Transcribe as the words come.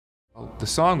The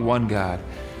song One God,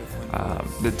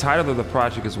 the title of the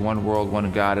project is One World,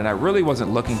 One God, and I really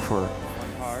wasn't looking for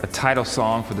a title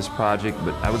song for this project,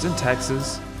 but I was in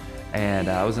Texas and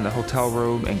I was in the hotel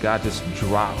room and God just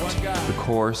dropped the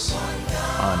chorus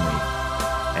on me.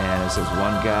 And it says,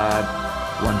 one God,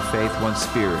 one faith, one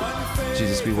spirit.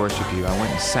 Jesus, we worship you. I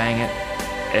went and sang it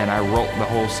and I wrote the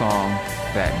whole song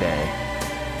that day,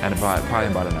 and probably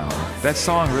about an hour. That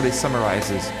song really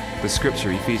summarizes the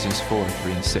scripture, Ephesians 4,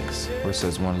 3 and 6, where it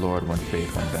says one Lord, one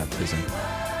faith, one baptism.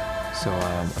 So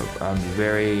I'm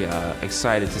very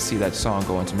excited to see that song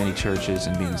go into many churches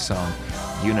and being sung,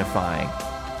 unifying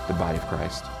the body of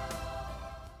Christ.